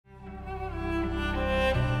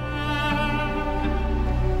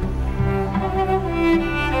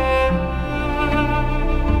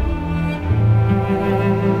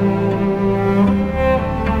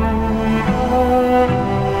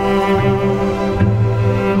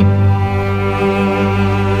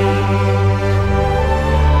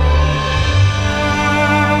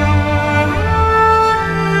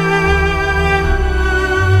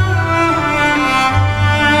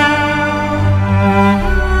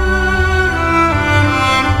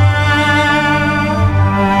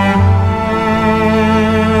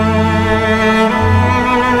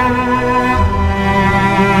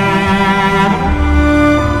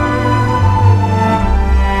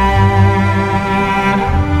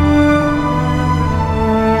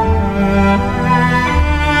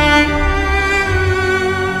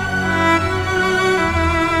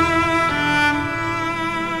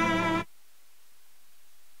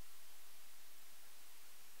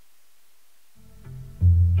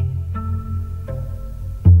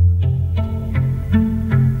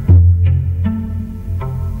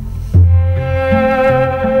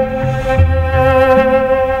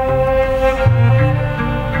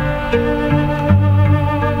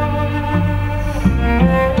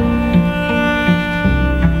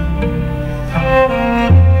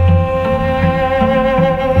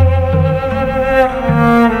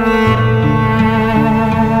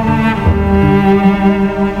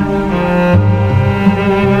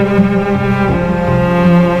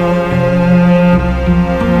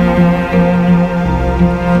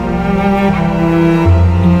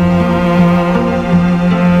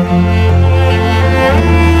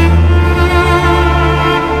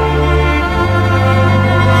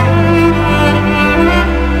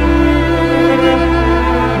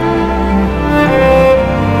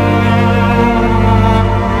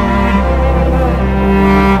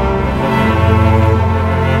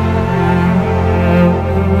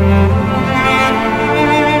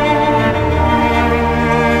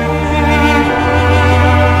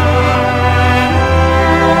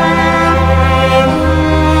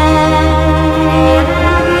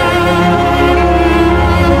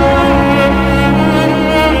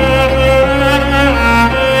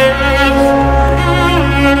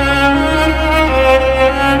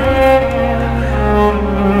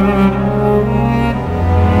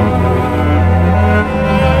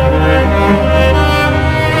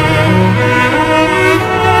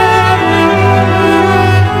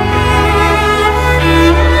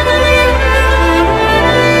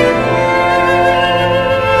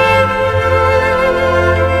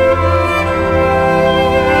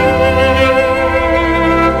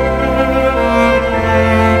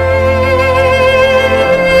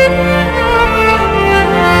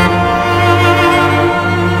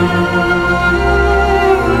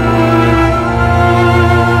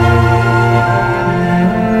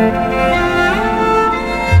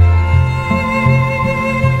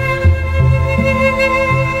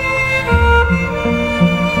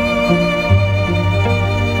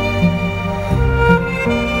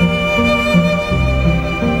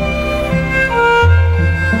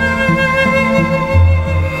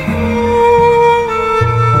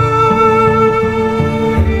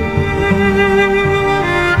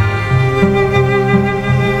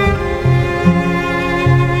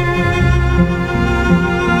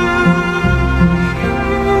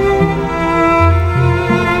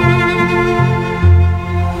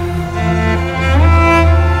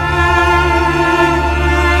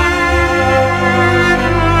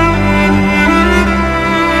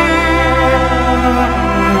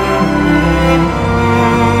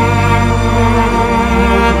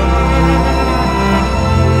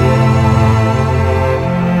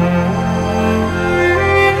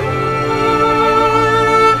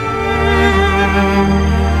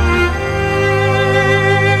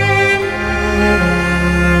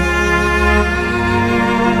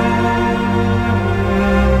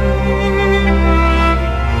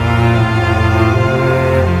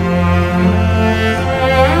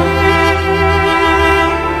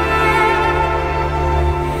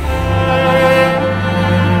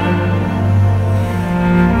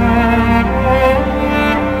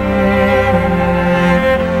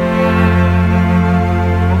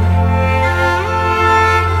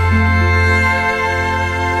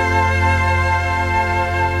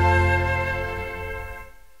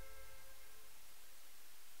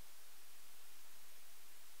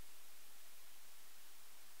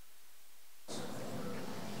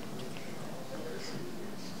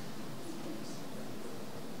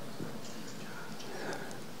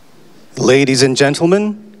Ladies and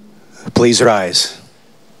gentlemen, please rise.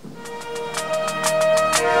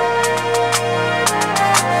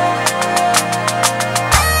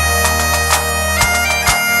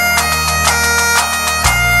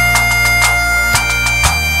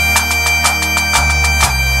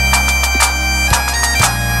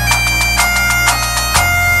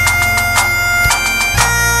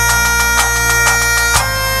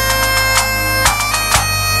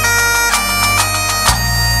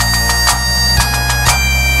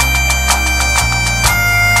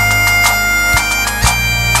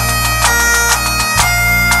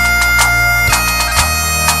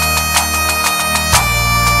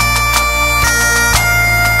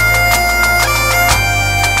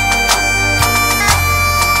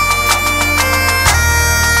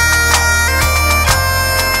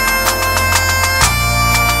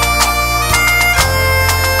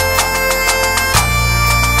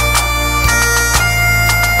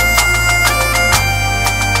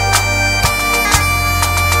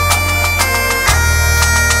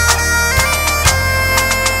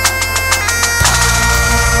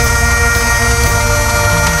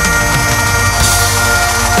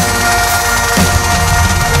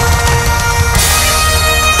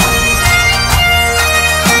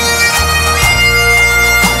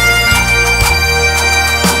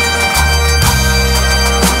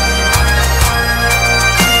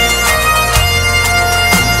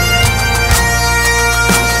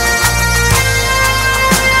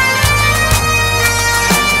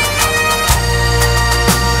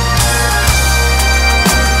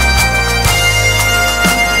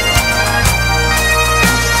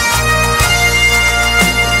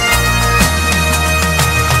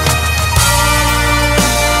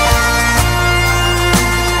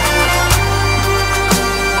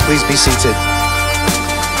 Please be seated.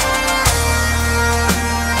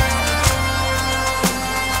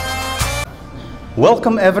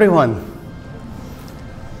 Welcome, everyone,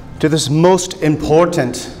 to this most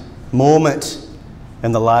important moment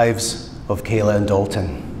in the lives of Cayla and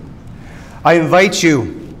Dalton. I invite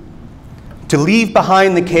you to leave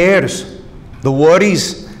behind the cares, the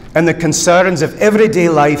worries, and the concerns of everyday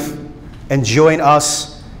life and join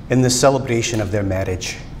us in the celebration of their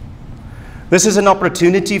marriage. This is an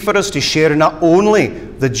opportunity for us to share not only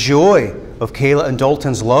the joy of Cayla and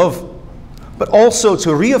Dalton's love, but also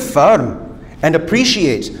to reaffirm and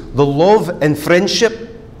appreciate the love and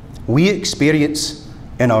friendship we experience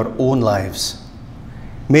in our own lives.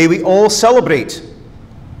 May we all celebrate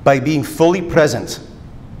by being fully present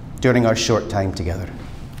during our short time together.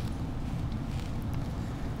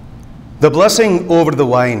 The blessing over the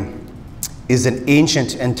wine is an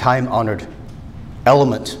ancient and time-honored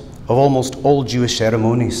element of almost all Jewish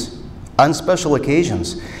ceremonies and special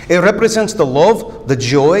occasions. It represents the love, the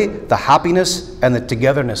joy, the happiness, and the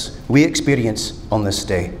togetherness we experience on this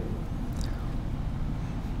day.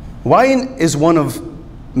 Wine is one of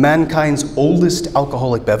mankind's oldest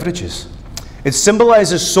alcoholic beverages. It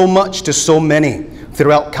symbolizes so much to so many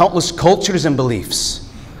throughout countless cultures and beliefs.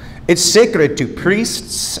 It's sacred to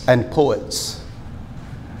priests and poets,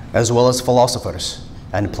 as well as philosophers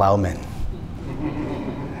and plowmen.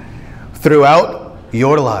 Throughout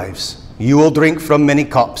your lives, you will drink from many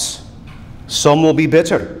cups. Some will be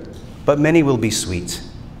bitter, but many will be sweet.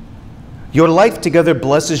 Your life together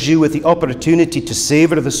blesses you with the opportunity to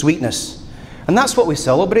savor the sweetness. And that's what we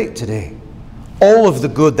celebrate today. All of the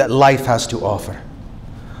good that life has to offer.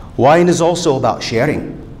 Wine is also about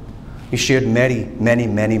sharing. You shared many, many,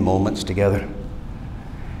 many moments together.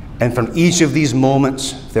 And from each of these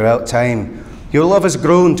moments throughout time, your love has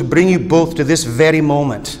grown to bring you both to this very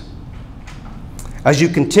moment. As you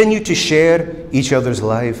continue to share each other's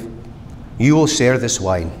life, you will share this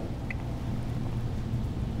wine.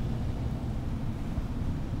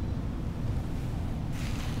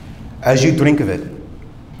 As you drink of it,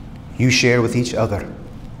 you share with each other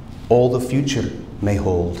all the future may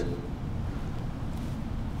hold.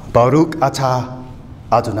 Baruch atah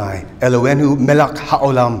Adonai, Eloheinu melech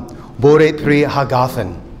ha'olam, borei pri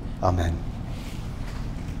hagafen. Amen.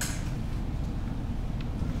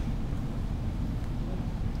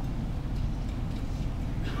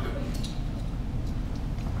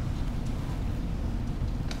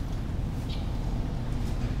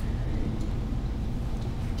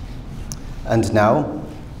 And now,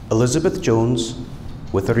 Elizabeth Jones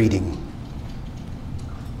with a reading.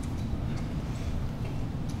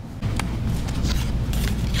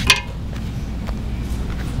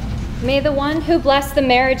 May the one who blessed the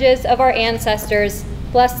marriages of our ancestors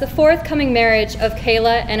bless the forthcoming marriage of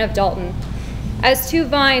Cayla and of Dalton. As two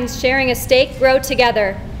vines sharing a stake grow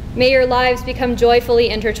together, may your lives become joyfully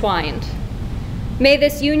intertwined. May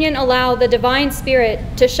this union allow the divine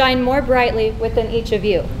spirit to shine more brightly within each of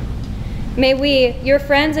you. May we, your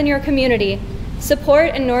friends and your community,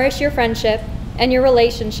 support and nourish your friendship and your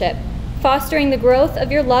relationship, fostering the growth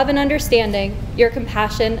of your love and understanding, your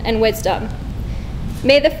compassion and wisdom.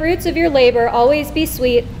 May the fruits of your labor always be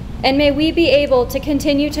sweet, and may we be able to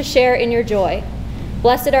continue to share in your joy.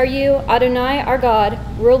 Blessed are you, Adonai, our God,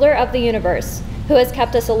 ruler of the universe, who has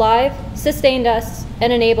kept us alive, sustained us,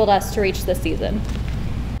 and enabled us to reach this season.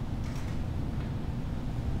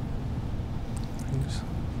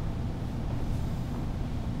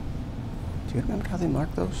 Do you remember how they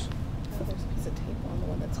mark those? Oh, there's a piece of tape on the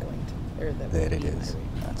one that's going to, or the There it is.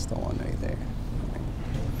 That's the one right there.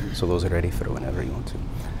 So those are ready for whenever you want to.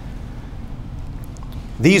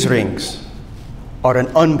 These rings are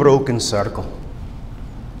an unbroken circle,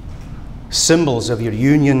 symbols of your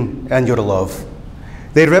union and your love.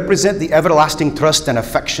 They represent the everlasting trust and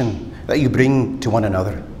affection that you bring to one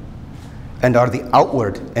another, and are the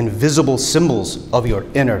outward and visible symbols of your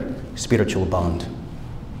inner spiritual bond.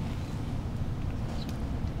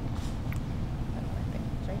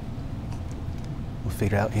 We'll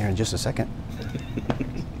figure it out here in just a second.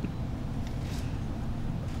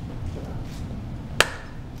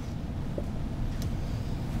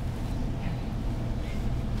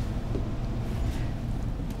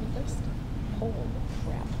 Just hold,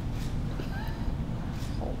 wrap.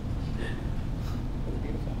 Hold.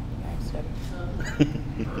 Beautiful.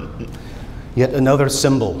 Yet another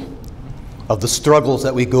symbol of the struggles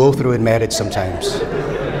that we go through in marriage sometimes.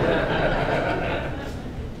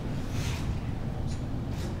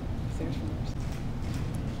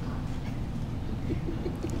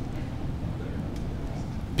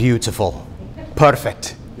 Beautiful.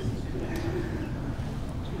 Perfect.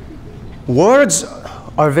 Words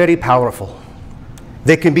are very powerful.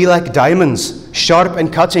 They can be like diamonds, sharp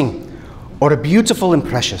and cutting, or beautiful and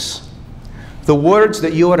precious. The words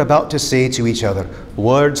that you are about to say to each other,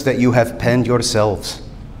 words that you have penned yourselves,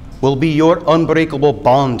 will be your unbreakable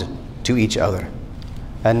bond to each other.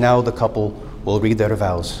 And now the couple will read their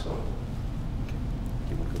vows.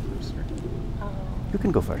 You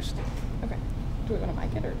can go first. Okay. Do we want to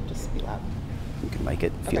mic it or just be loud? You can mic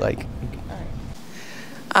it if you like.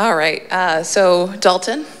 All right. So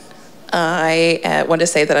Dalton, I want to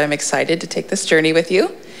say that I'm excited to take this journey with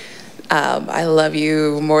you. I love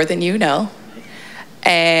you more than you know.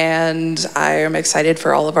 And I am excited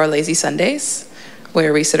for all of our lazy Sundays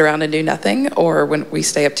where we sit around and do nothing, or when we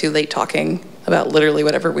stay up too late talking about literally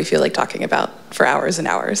whatever we feel like talking about for hours and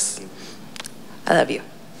hours. I love you.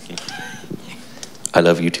 I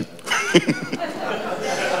love you too.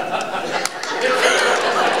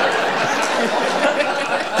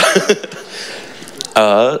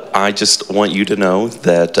 I just want you to know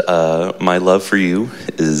that my love for you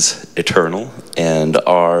is eternal, and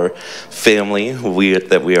our family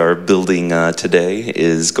that we are building today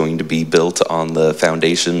is going to be built on the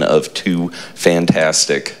foundation of two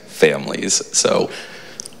fantastic families. So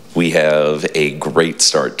we have a great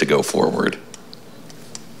start to go forward.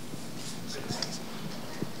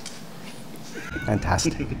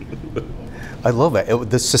 Fantastic. I love it.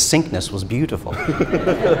 The succinctness was beautiful.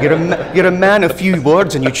 You're a man of few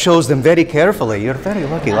words and you chose them very carefully. You're a very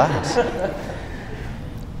lucky lass.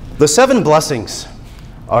 The 7 blessings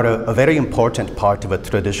are a very important part of a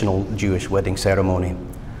traditional Jewish wedding ceremony.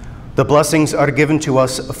 The blessings are given to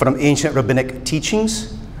us from ancient rabbinic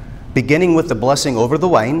teachings, beginning with the blessing over the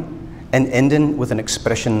wine and ending with an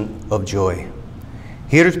expression of joy.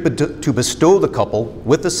 Here to bestow the couple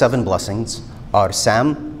with the 7 blessings are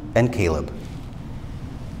Sam and Caleb.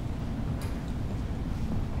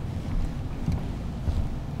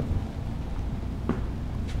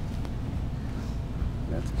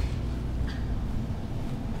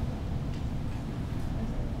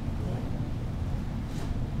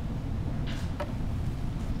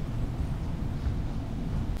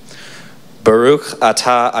 Baruch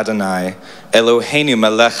atah Adonai, Eloheinu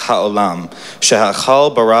melech ha'olam,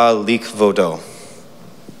 shehachal bara likvodo.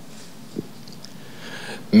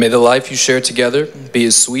 May the life you share together be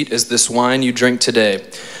as sweet as this wine you drink today.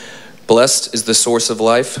 Blessed is the source of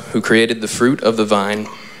life, who created the fruit of the vine.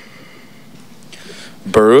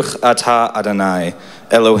 Baruch atah Adonai,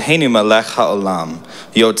 Eloheinu melech ha'olam,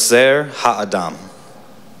 yotzer ha'adam.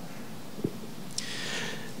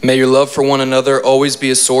 May your love for one another always be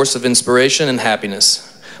a source of inspiration and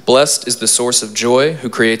happiness. Blessed is the source of joy, who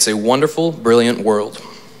creates a wonderful, brilliant world.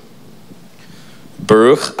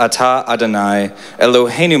 Baruch atah Adonai,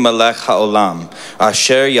 Eloheinu melech ha'olam,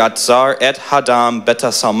 asher yatzar et hadam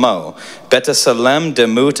betasalmo, betasalem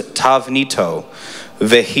demut tavnito,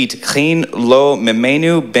 vehitchin lo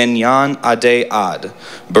mimenu binyan ade ad.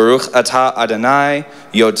 Baruch atah Adonai,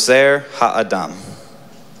 yotzer ha'adam.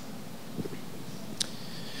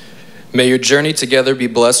 May your journey together be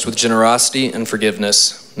blessed with generosity and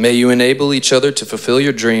forgiveness. May you enable each other to fulfill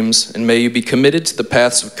your dreams, and may you be committed to the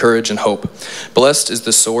paths of courage and hope. Blessed is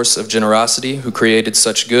the source of generosity, who created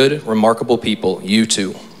such good, remarkable people, you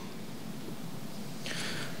too.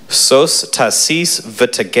 Sos tasis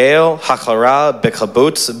v'tegel hachara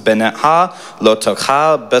b'kabutz b'neha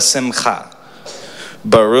lotocha b'simcha.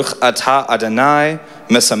 Baruch atah Adonai,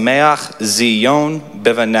 mesameach Zion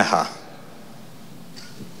b'vaneha.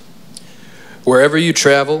 Wherever you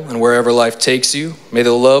travel and wherever life takes you, may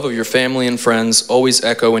the love of your family and friends always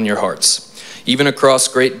echo in your hearts, even across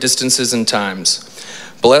great distances and times.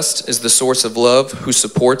 Blessed is the source of love, who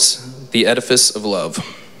supports the edifice of love.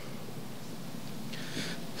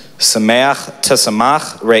 Sameach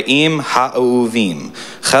tesamach re'im ha'uvim,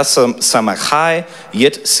 chesam samachai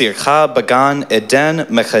yit sircha bagan eden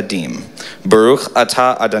mechadim. Baruch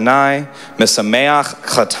atah Adonai, mesameach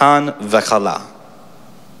chatan v'chala.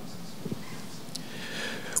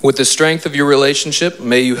 With the strength of your relationship,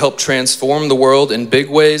 may you help transform the world in big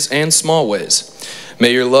ways and small ways.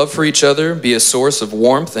 May your love for each other be a source of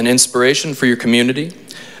warmth and inspiration for your community.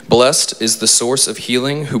 Blessed is the source of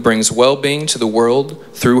healing, who brings well-being to the world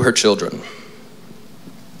through her children.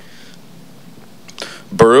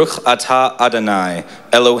 Baruch atah Adonai,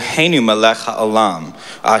 Eloheinu melech ha'olam,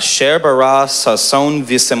 asher bara sason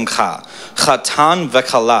v'simcha, chatan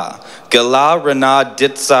v'kala, Gela rena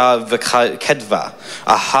ditza v'kedva,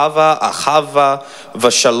 ahava achava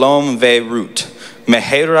v'shalom ve'rut.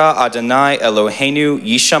 Mehera Adonai Eloheinu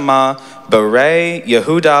yishama berei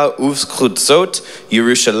Yehuda uv'chutzot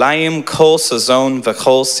Yerushalayim kol sazon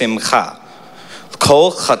v'kol simcha.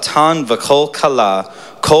 Kol chatan v'kol kala,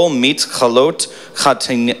 kol mit chalot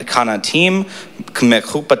kanatim,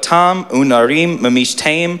 mekupatam, unarim,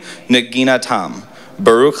 mamishtem, neginatam.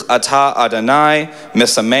 Baruch atah Adonai,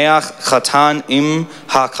 mesameach chatan im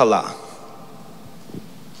hakala.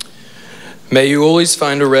 May you always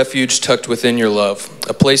find a refuge tucked within your love,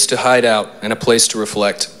 a place to hide out and a place to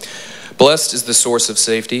reflect. Blessed is the source of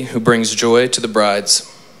safety who brings joy to the brides.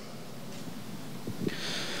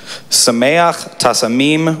 Sameach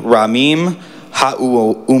tasamim ramim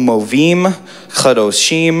ha'umovim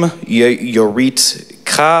chadoshim yorit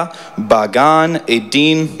ka bagan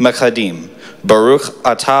edin mekadim. Baruch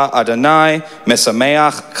atah Adonai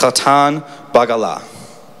mesameach chatan bagala.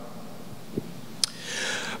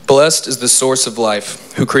 Blessed is the source of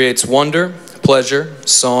life, who creates wonder, pleasure,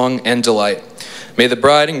 song, and delight. May the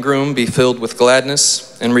bride and groom be filled with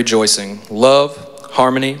gladness and rejoicing, love,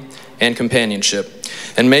 harmony, and companionship.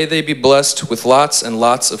 And may they be blessed with lots and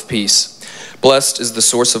lots of peace. Blessed is the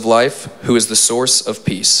source of life, who is the source of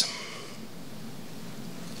peace.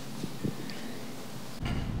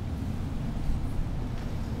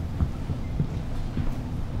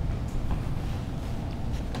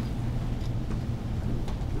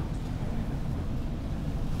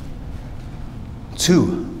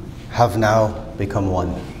 Two have now become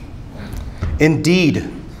one.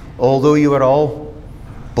 Indeed, although you are all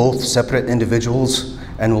both separate individuals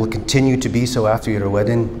and will continue to be so after your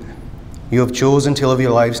wedding, you have chosen to live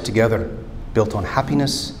your lives together, built on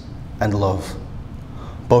happiness and love.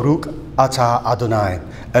 Baruch atah Adonai,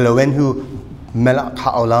 Eloheinu melech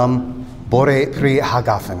ha'olam, borei pri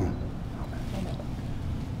hagafen.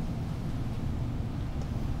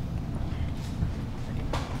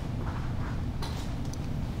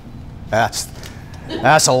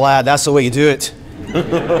 That's a lad. That's the way you do it.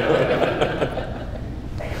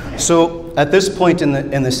 So at this point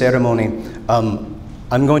in the ceremony, I'm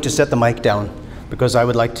going to set the mic down because I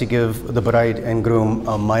would like to give the bride and groom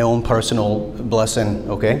my own personal blessing.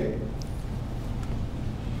 Okay?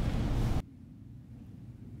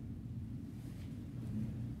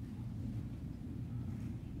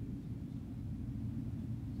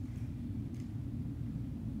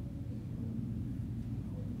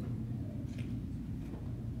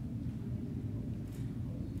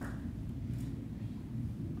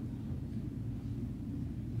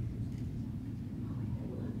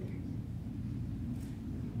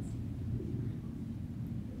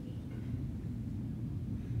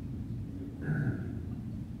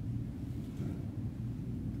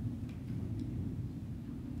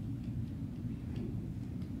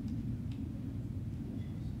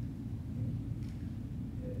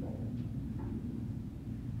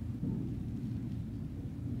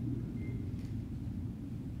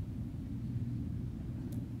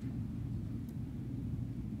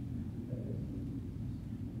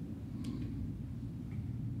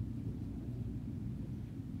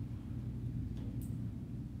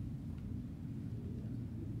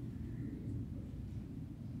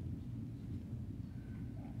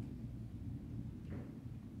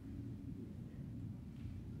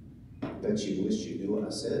 Bet you wished you knew what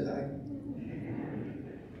I said,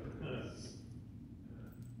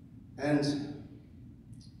 And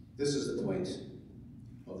this is the point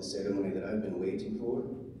of the ceremony that I've been waiting for.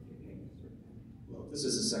 Well, this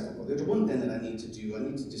is the second part. There's one thing that I need to do. I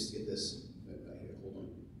need to just get this right back here. Hold on.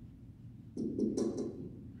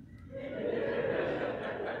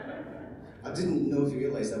 I didn't know if you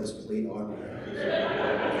realized that was plate armor.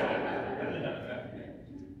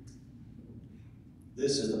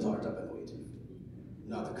 This is the part I've been waiting for.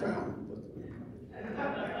 Not the crown, but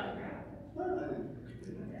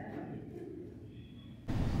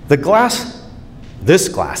this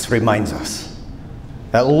glass reminds us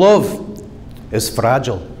that love is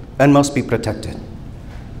fragile and must be protected.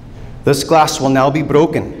 This glass will now be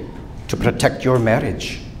broken to protect your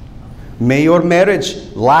marriage. May your marriage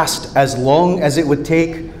last as long as it would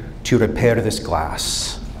take to repair this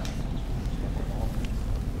glass.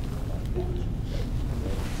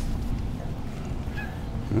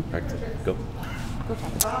 Go.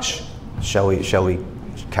 Shall we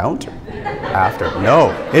count after?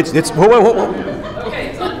 No, it's whoa. Okay,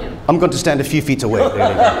 it's on you. I'm going to stand a few feet away. There you go.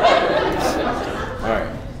 All right.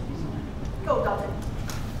 Go, Dalton.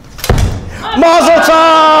 Mazel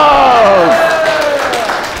tov!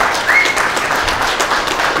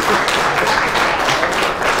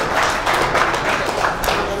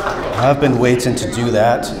 I've been waiting to do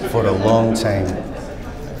that for a long time.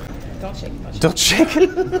 Don't shake it.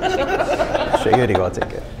 Shake it, you gotta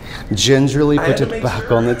take it. Gingerly put it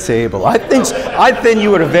back on the table. I think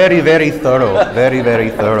you were very, very thorough. Very,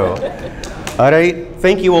 very thorough. All right,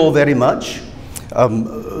 thank you all very much.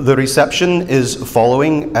 The reception is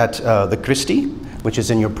following at the Christie, which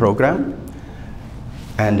is in your program.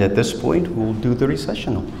 And at this point, we'll do the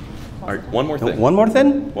recessional. All right, one more thing. One more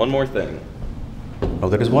thing? One more thing. Oh,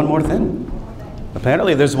 there is one more thing.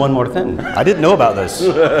 Apparently, there's one more thing. I didn't know about this.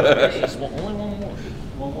 Only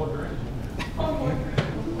one more drink.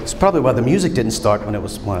 It's probably why the music didn't start when I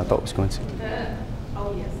thought it was going to.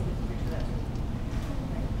 Oh, yes.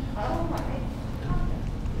 Oh, my.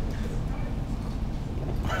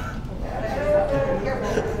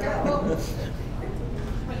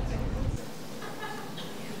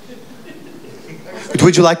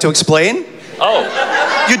 Would you like to explain? Oh.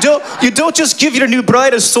 You don't just give your new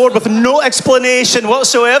bride a sword with no explanation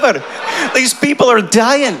whatsoever. These people are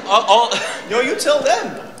dying. No, you tell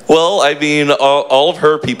them. Well, I mean, all of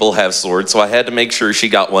her people have swords, so I had to make sure she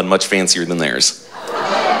got one much fancier than theirs.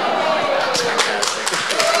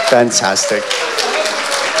 Fantastic.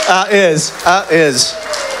 Is.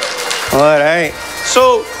 All right.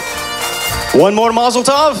 So, one more Mazel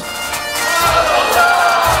Tov.